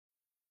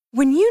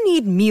When you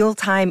need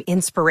mealtime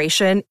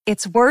inspiration,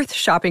 it's worth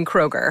shopping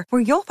Kroger,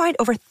 where you'll find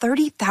over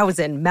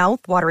 30,000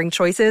 mouth-watering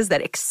choices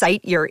that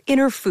excite your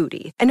inner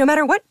foodie. And no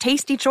matter what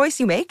tasty choice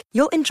you make,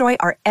 you'll enjoy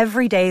our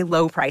everyday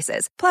low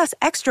prices, plus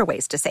extra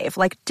ways to save,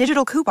 like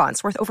digital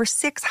coupons worth over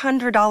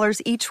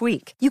 $600 each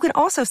week. You can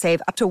also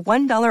save up to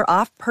 $1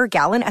 off per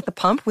gallon at the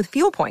pump with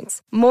fuel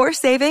points. More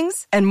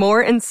savings and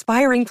more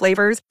inspiring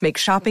flavors make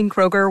shopping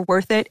Kroger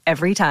worth it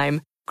every time.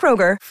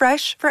 Kroger,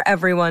 fresh for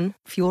everyone.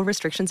 Fuel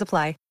restrictions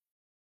apply.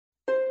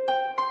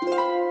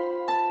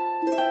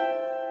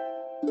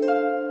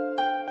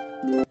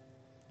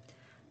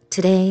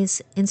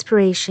 Today's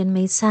inspiration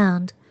may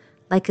sound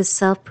like a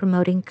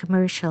self-promoting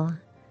commercial,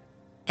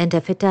 and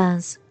if it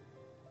does,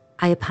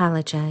 I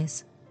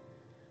apologize.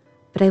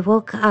 But I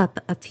woke up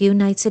a few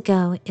nights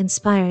ago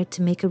inspired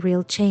to make a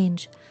real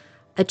change,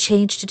 a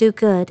change to do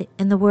good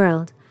in the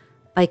world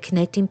by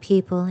connecting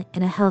people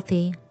in a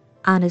healthy,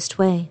 honest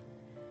way.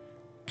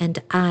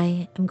 And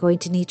I am going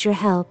to need your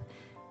help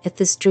if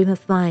this dream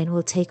of mine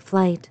will take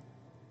flight.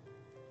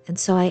 And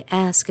so I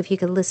ask if you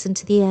could listen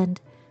to the end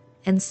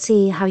and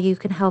see how you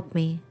can help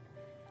me.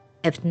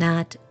 If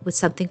not with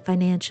something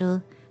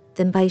financial,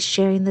 then by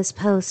sharing this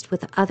post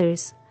with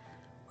others,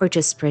 or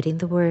just spreading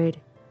the word,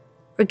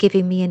 or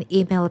giving me an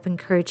email of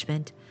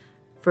encouragement,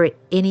 for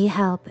any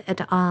help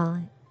at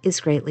all is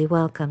greatly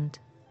welcomed.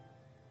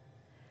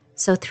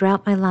 So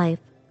throughout my life,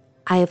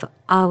 I have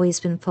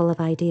always been full of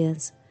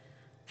ideas.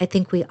 I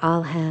think we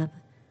all have,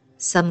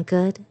 some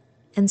good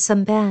and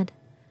some bad.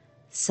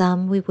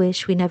 Some we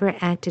wish we never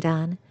acted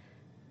on,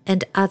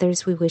 and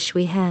others we wish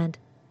we had.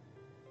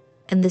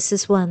 And this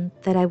is one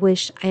that I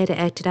wish I had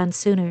acted on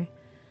sooner,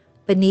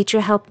 but need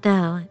your help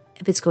now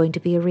if it's going to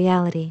be a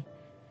reality,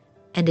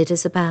 and it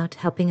is about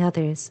helping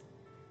others.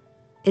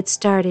 It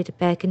started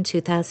back in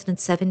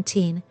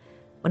 2017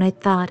 when I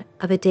thought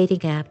of a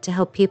dating app to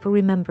help people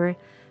remember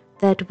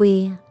that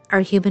we are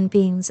human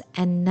beings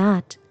and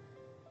not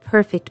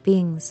perfect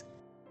beings.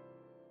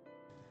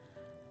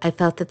 I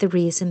felt that the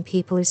reason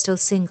people are still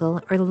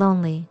single or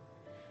lonely,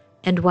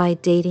 and why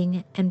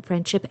dating and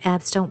friendship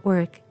apps don't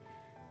work,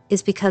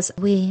 is because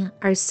we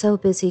are so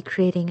busy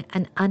creating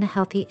an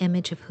unhealthy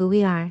image of who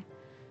we are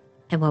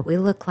and what we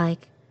look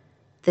like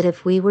that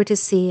if we were to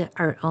see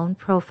our own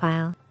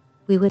profile,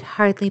 we would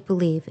hardly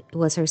believe it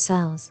was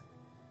ourselves.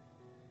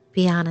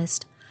 Be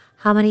honest,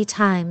 how many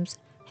times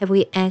have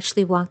we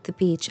actually walked the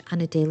beach on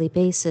a daily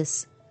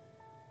basis?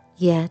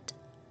 Yet,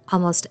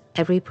 almost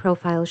every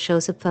profile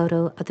shows a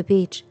photo of the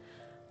beach,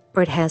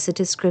 or it has a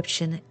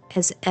description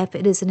as if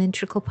it is an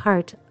integral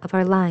part of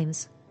our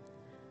lives.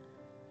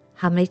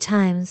 How many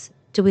times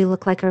do we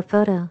look like our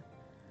photo?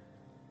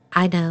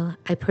 I know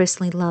I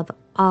personally love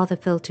all the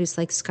filters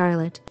like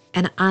Scarlett,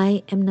 and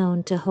I am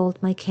known to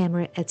hold my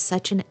camera at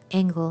such an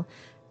angle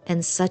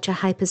and such a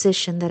high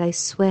position that I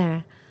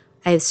swear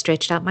I have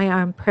stretched out my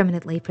arm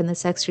permanently from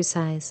this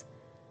exercise.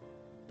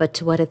 But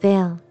to what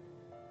avail?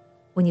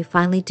 When you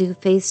finally do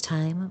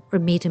FaceTime or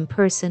meet in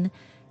person,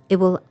 it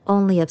will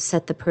only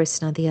upset the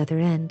person on the other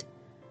end.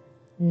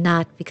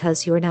 Not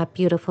because you are not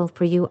beautiful,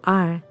 for you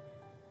are.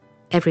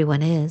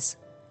 Everyone is.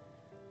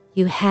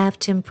 You have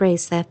to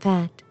embrace that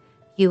fact.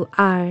 You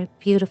are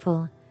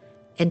beautiful,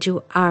 and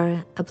you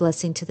are a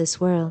blessing to this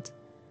world.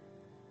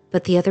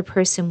 But the other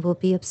person will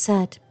be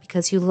upset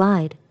because you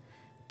lied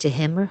to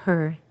him or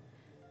her,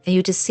 and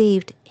you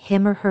deceived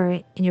him or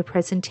her in your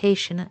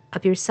presentation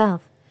of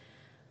yourself,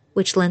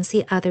 which lends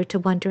the other to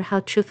wonder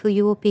how truthful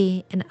you will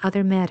be in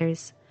other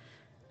matters,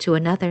 to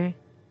another,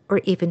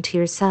 or even to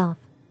yourself.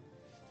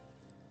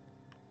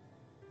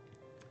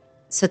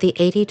 So the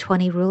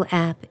 80-20 Rule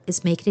app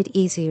is making it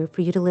easier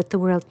for you to let the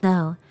world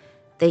know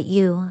that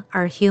you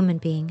are a human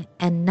being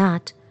and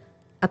not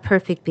a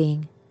perfect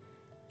being.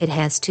 It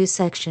has 2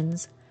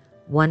 sections,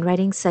 one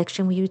writing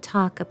section where you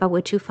talk about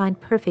what you find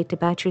perfect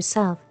about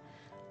yourself.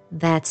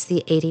 That's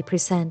the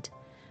 80%.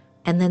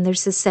 And then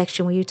there's a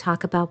section where you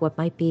talk about what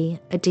might be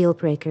a deal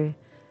breaker,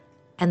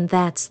 and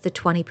that's the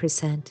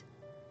 20%.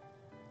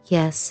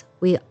 Yes,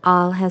 we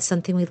all have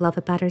something we love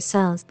about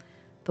ourselves,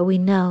 but we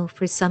know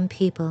for some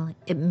people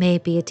it may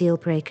be a deal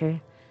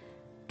breaker,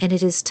 and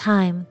it is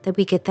time that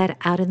we get that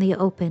out in the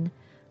open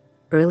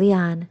early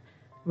on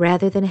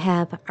rather than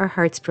have our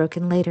hearts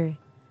broken later.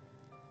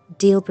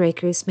 Deal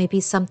breakers may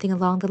be something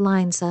along the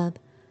lines of,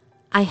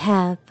 I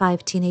have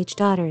 5 teenage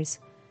daughters,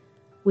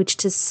 which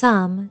to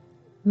some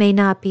may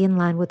not be in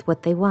line with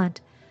what they want,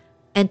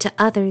 and to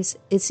others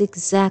is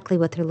exactly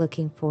what they're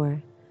looking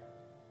for.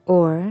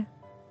 Or,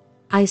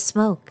 I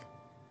smoke.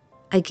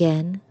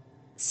 Again,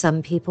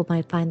 some people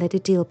might find that a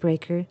deal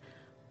breaker,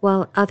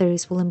 while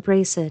others will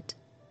embrace it.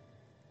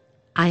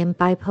 I am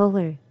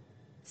bipolar.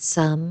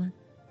 Some,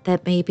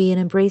 that may be an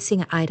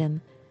embracing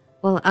item,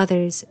 while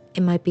others,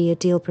 it might be a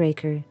deal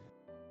breaker.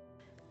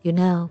 You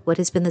know, what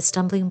has been the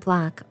stumbling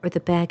block or the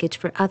baggage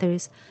for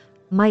others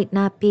might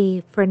not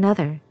be for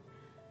another.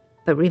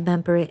 But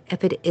remember,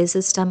 if it is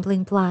a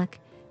stumbling block,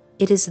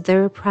 it is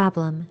their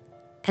problem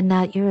and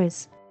not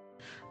yours.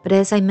 But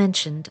as I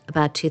mentioned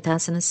about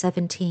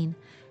 2017,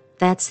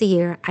 That's the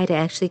year I'd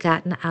actually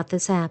gotten out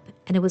this app,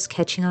 and it was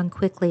catching on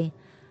quickly,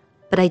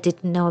 but I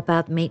didn't know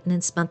about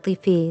maintenance monthly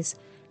fees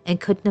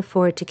and couldn't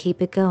afford to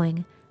keep it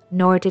going,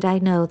 nor did I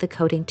know the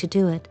coding to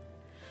do it.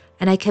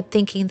 And I kept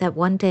thinking that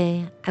one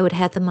day I would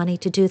have the money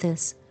to do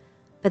this,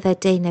 but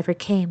that day never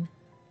came.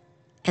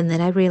 And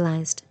then I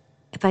realized,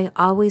 if I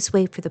always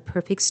wait for the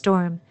perfect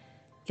storm,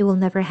 it will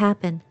never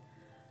happen.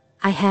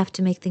 I have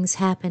to make things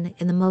happen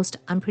in the most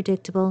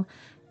unpredictable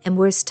and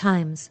worst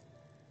times.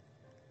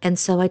 And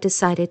so I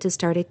decided to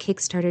start a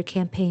Kickstarter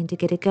campaign to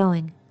get it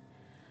going.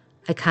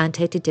 I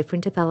contacted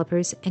different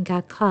developers and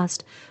got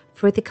cost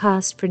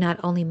for not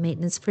only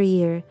maintenance for a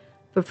year,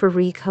 but for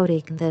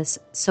recoding this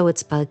so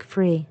it's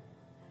bug-free.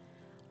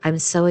 I'm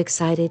so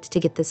excited to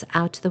get this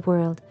out to the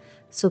world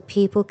so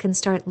people can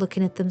start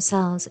looking at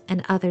themselves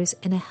and others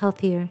in a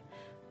healthier,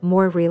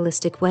 more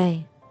realistic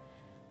way.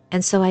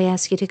 And so I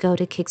ask you to go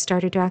to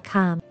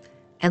Kickstarter.com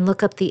and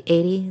look up the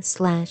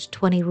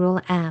 80/20 Rule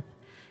app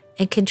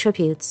and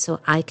contribute so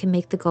I can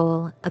make the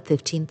goal of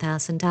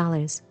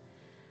 $15,000.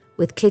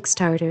 With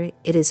Kickstarter,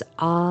 it is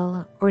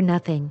all or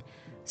nothing,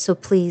 so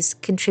please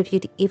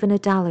contribute even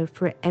 $1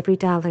 for every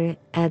dollar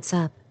adds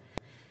up.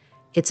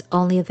 It's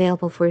only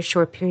available for a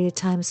short period of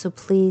time, so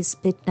please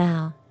bid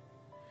now.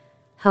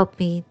 Help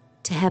me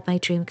to have my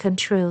dream come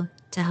true,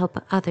 to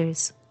help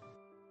others.